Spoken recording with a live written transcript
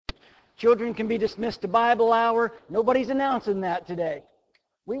Children can be dismissed to Bible hour. Nobody's announcing that today.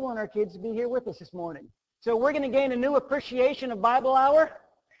 We want our kids to be here with us this morning. So we're going to gain a new appreciation of Bible hour.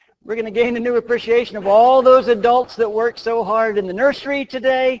 We're going to gain a new appreciation of all those adults that work so hard in the nursery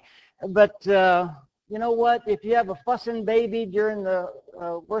today. But you know what? If you have a fussing baby during the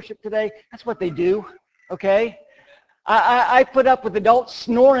worship today, that's what they do, okay? I put up with adults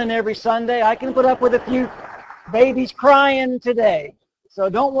snoring every Sunday. I can put up with a few babies crying today. So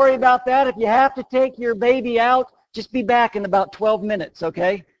don't worry about that. If you have to take your baby out, just be back in about 12 minutes,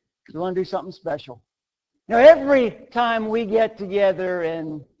 okay? Because we want to do something special. Now, every time we get together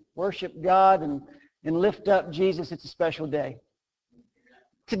and worship God and lift up Jesus, it's a special day.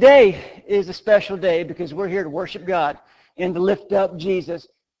 Today is a special day because we're here to worship God and to lift up Jesus.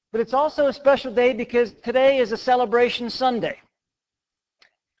 But it's also a special day because today is a celebration Sunday.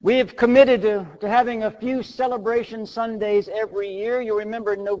 We have committed to having a few celebration Sundays every year. You'll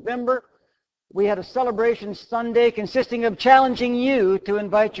remember in November, we had a celebration Sunday consisting of challenging you to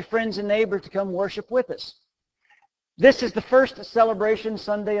invite your friends and neighbors to come worship with us. This is the first celebration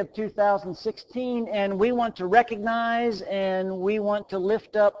Sunday of 2016, and we want to recognize and we want to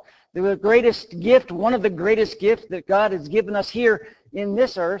lift up the greatest gift, one of the greatest gifts that God has given us here in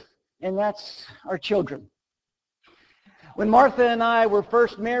this earth, and that's our children. When Martha and I were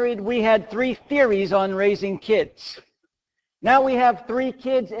first married, we had 3 theories on raising kids. Now we have 3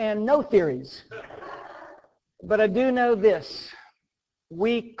 kids and no theories. But I do know this.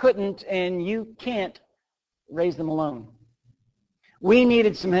 We couldn't and you can't raise them alone. We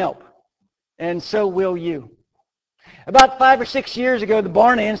needed some help, and so will you. About 5 or 6 years ago, the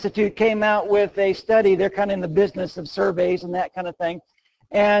Barna Institute came out with a study. They're kind of in the business of surveys and that kind of thing.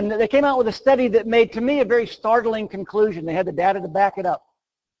 And they came out with a study that made, to me, a very startling conclusion. They had the data to back it up.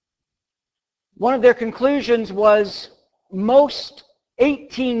 One of their conclusions was most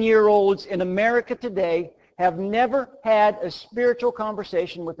 18-year-olds in America today have never had a spiritual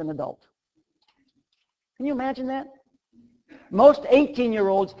conversation with an adult. Can you imagine that? Most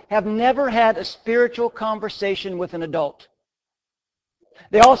 18-year-olds have never had a spiritual conversation with an adult.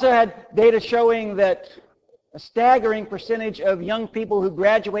 They also had data showing that a staggering percentage of young people who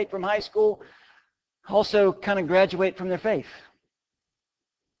graduate from high school also kind of graduate from their faith.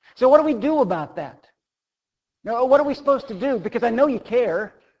 So what do we do about that? Now, what are we supposed to do? Because I know you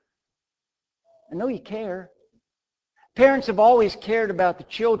care. I know you care. Parents have always cared about the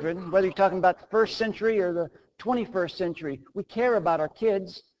children, whether you're talking about the first century or the 21st century. We care about our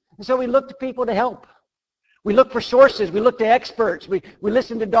kids. And so we look to people to help. We look for sources. We look to experts. We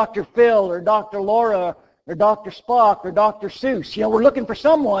listen to Dr. Phil or Dr. Laura or Dr. Spock or Dr. Seuss. You know, we're looking for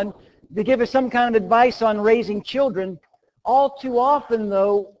someone to give us some kind of advice on raising children. All too often,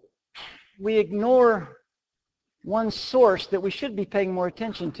 though, we ignore one source that we should be paying more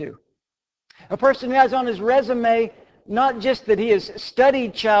attention to. A person who has on his resume not just that he has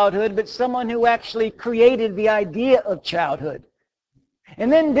studied childhood, but someone who actually created the idea of childhood.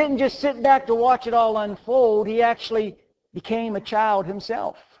 And then didn't just sit back to watch it all unfold. He actually became a child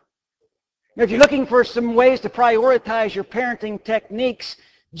himself. Now, if you're looking for some ways to prioritize your parenting techniques,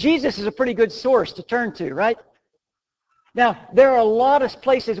 Jesus is a pretty good source to turn to, right? Now, there are a lot of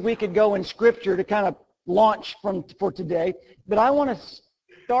places we could go in Scripture to kind of launch for today, but I want to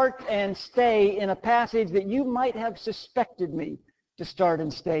start and stay in a passage that you might have suspected me to start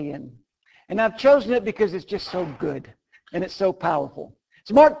and stay in. And I've chosen it because it's just so good and it's so powerful.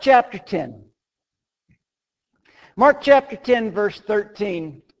 It's Mark chapter 10. Mark chapter 10, verse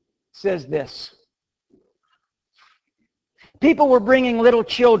 13 says this. People were bringing little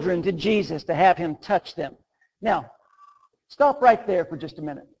children to Jesus to have him touch them. Now, stop right there for just a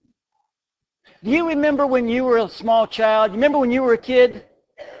minute. Do you remember when you were a small child? Do you remember when you were a kid?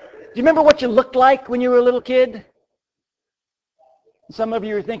 Do you remember what you looked like when you were a little kid? Some of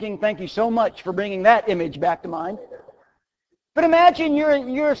you are thinking, thank you so much for bringing that image back to mind. But imagine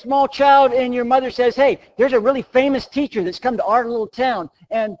you're a small child and your mother says, hey, there's a really famous teacher that's come to our little town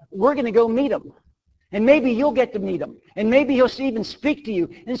and we're going to go meet him. And maybe you'll get to meet him. And maybe he'll even speak to you.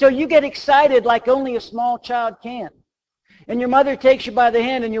 And so you get excited like only a small child can. And your mother takes you by the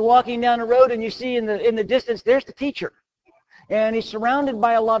hand and you're walking down the road and you see in the distance, there's the teacher. And he's surrounded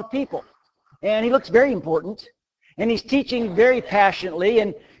by a lot of people. And he looks very important. And he's teaching very passionately.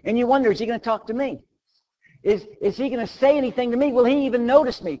 And you wonder, is he going to talk to me? Is he going to say anything to me? Will he even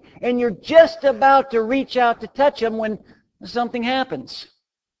notice me? And you're just about to reach out to touch him when something happens.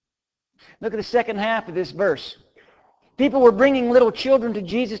 Look at the second half of this verse. People were bringing little children to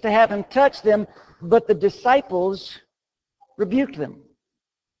Jesus to have him touch them, but the disciples rebuked them.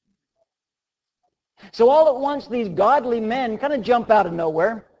 So all at once, these godly men kind of jump out of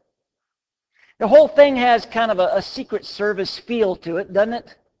nowhere. The whole thing has kind of a Secret Service feel to it, doesn't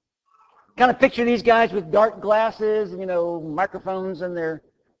it? Kind of picture these guys with dark glasses, microphones in their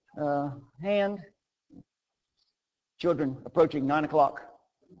hand. Children approaching 9 o'clock.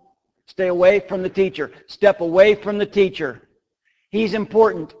 Stay away from the teacher. Step away from the teacher. He's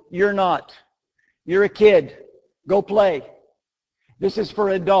important. You're not. You're a kid. Go play. This is for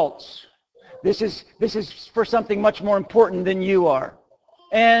adults. This is for something much more important than you are.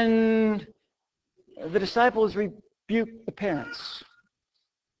 And the disciples rebuke the parents.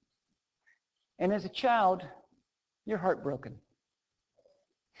 And as a child, you're heartbroken.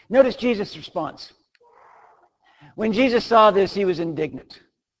 Notice Jesus' response. When Jesus saw this, he was indignant.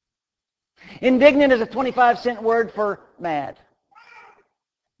 Indignant is a 25-cent word for mad.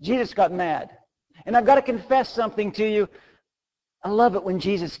 Jesus got mad. And I've got to confess something to you. I love it when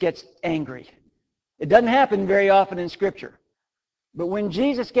Jesus gets angry. It doesn't happen very often in Scripture. But when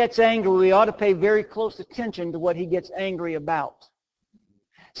Jesus gets angry, we ought to pay very close attention to what he gets angry about.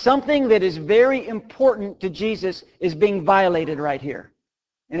 Something that is very important to Jesus is being violated right here.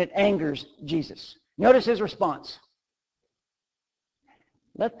 And it angers Jesus. Notice his response.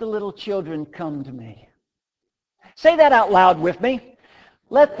 Let the little children come to me. Say that out loud with me.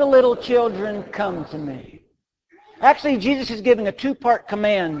 Let the little children come to me. Actually, Jesus is giving a two-part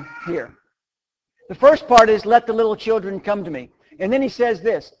command here. The first part is, let the little children come to me. And then he says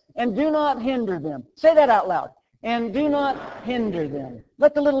this, and do not hinder them. Say that out loud. And do not hinder them.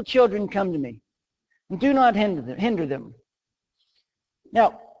 Let the little children come to me. And do not hinder them.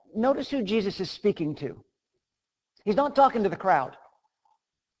 Now, notice who Jesus is speaking to. He's not talking to the crowd.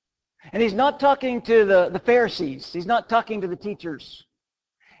 And he's not talking to the Pharisees. He's not talking to the teachers.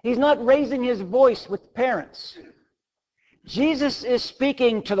 He's not raising his voice with parents. Jesus is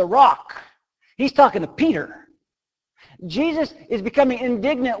speaking to the rock. He's talking to Peter. Jesus is becoming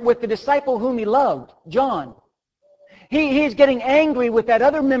indignant with the disciple whom he loved, John. He's getting angry with that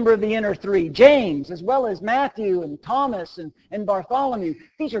other member of the inner three, James, as well as Matthew and Thomas and Bartholomew.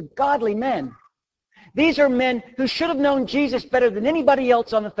 These are godly men. These are men who should have known Jesus better than anybody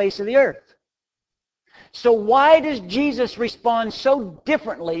else on the face of the earth. So why does Jesus respond so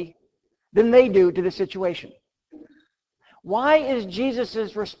differently than they do to the situation? Why is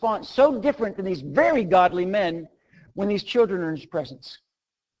Jesus' response so different than these very godly men when these children are in his presence?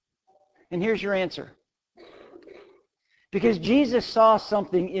 And here's your answer. Because Jesus saw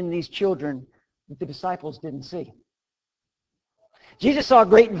something in these children that the disciples didn't see. Jesus saw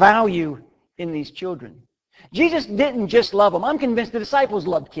great value in these children. Jesus didn't just love them. I'm convinced the disciples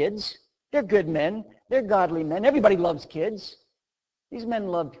loved kids. They're good men. They're godly men. Everybody loves kids. These men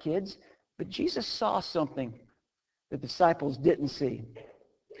loved kids. But Jesus saw something the disciples didn't see.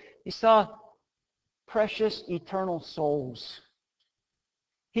 He saw precious eternal souls.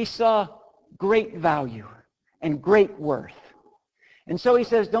 He saw great value and great worth. And so he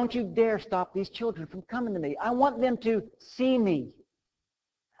says, don't you dare stop these children from coming to me. I want them to see me.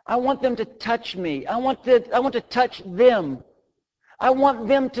 I want them to touch me. I want to touch them. I want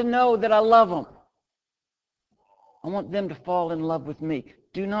them to know that I love them. I want them to fall in love with me.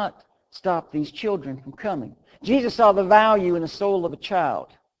 Do not stop these children from coming. Jesus saw the value in the soul of a child.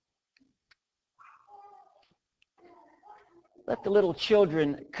 Let the little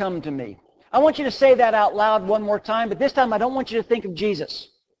children come to me. I want you to say that out loud one more time, but this time I don't want you to think of Jesus.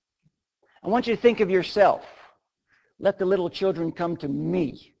 I want you to think of yourself. Let the little children come to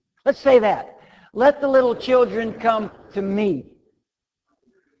me. Let's say that. Let the little children come to me.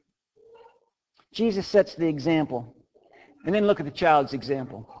 Jesus sets the example. And then look at the child's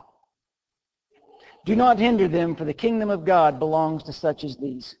example. Do not hinder them, for the kingdom of God belongs to such as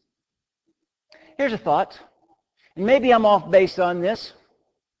these. Here's a thought, and maybe I'm off base on this.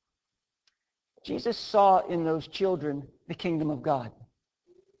 Jesus saw in those children the kingdom of God.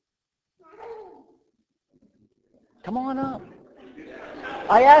 Come on up.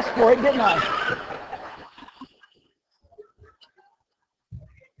 I asked for it, didn't I?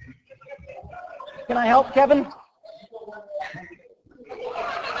 Can I help, Kevin?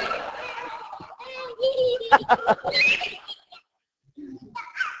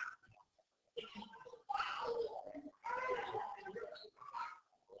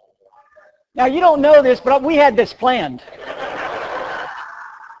 Now, you don't know this, but we had this planned.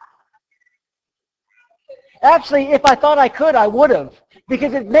 Actually, if I thought I could, I would have,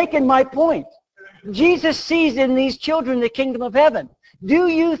 because it's making my point. Jesus sees in these children the kingdom of heaven. Do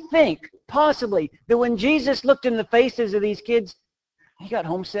you think, possibly, that when Jesus looked in the faces of these kids, he got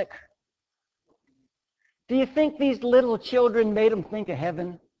homesick? Do you think these little children made him think of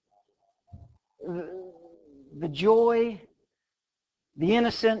heaven? The joy, the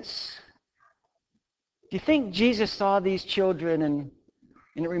innocence, Do you think Jesus saw these children and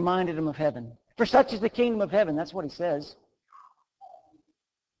it reminded him of heaven? For such is the kingdom of heaven. That's what he says.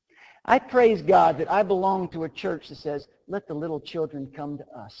 I praise God that I belong to a church that says, let the little children come to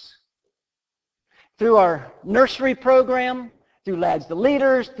us. Through our nursery program, through Lads to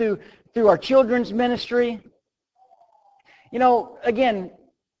Leaders, through our children's ministry. You know, again,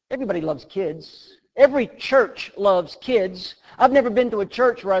 everybody loves kids. Every church loves kids. I've never been to a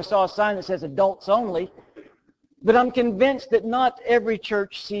church where I saw a sign that says adults only, but I'm convinced that not every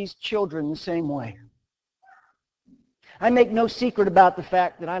church sees children the same way. I make no secret about the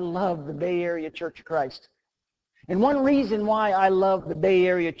fact that I love the Bay Area Church of Christ. And one reason why I love the Bay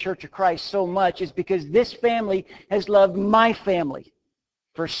Area Church of Christ so much is because this family has loved my family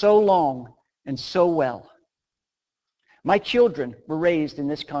for so long and so well. My children were raised in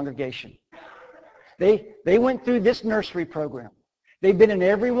this congregation. They went through this nursery program. They've been in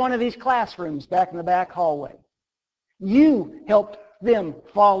every one of these classrooms back in the back hallway. You helped them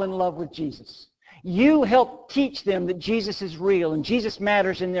fall in love with Jesus. You helped teach them that Jesus is real and Jesus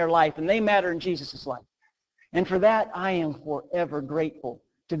matters in their life and they matter in Jesus' life. And for that, I am forever grateful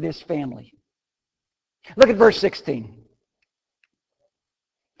to this family. Look at verse 16.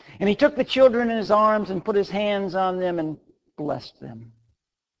 And he took the children in his arms and put his hands on them and blessed them.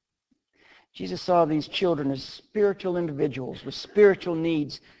 Jesus saw these children as spiritual individuals with spiritual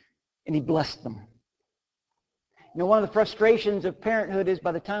needs, and he blessed them. You know, one of the frustrations of parenthood is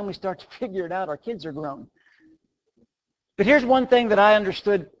by the time we start to figure it out, our kids are grown. But here's one thing that I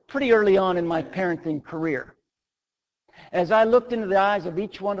understood pretty early on in my parenting career. As I looked into the eyes of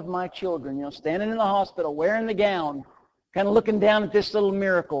each one of my children, you know, standing in the hospital, wearing the gown, kind of looking down at this little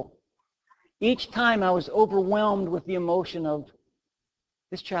miracle, each time I was overwhelmed with the emotion of,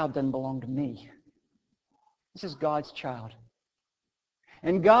 this child doesn't belong to me. This is God's child.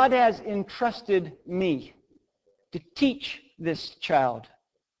 And God has entrusted me to teach this child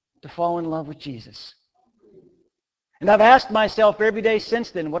to fall in love with Jesus. And I've asked myself every day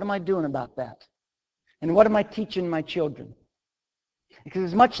since then, what am I doing about that? And what am I teaching my children? Because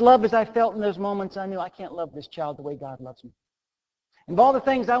as much love as I felt in those moments, I knew I can't love this child the way God loves me. And of all the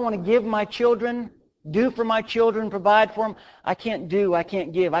things I want to give my children, do for my children, provide for them, I can't give, I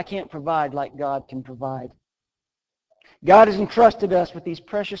can't provide like God can provide. God has entrusted us with these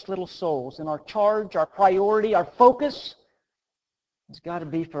precious little souls, and our charge, our priority, our focus has got to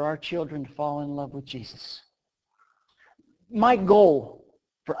be for our children to fall in love with Jesus. My goal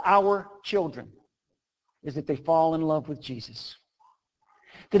for our children is that they fall in love with Jesus.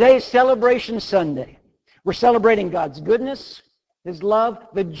 Today is Celebration Sunday. We're celebrating God's goodness, His love,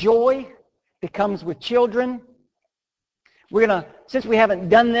 the joy that comes with children. We're going to, since we haven't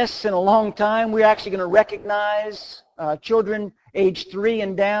done this in a long time, we're actually going to recognize children age 3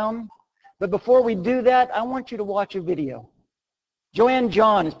 and down. But before we do that, I want you to watch a video. Joanne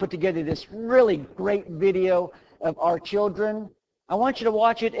John has put together this really great video of our children. I want you to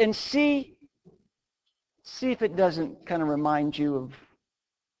watch it and see if it doesn't kind of remind you of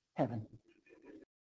heaven.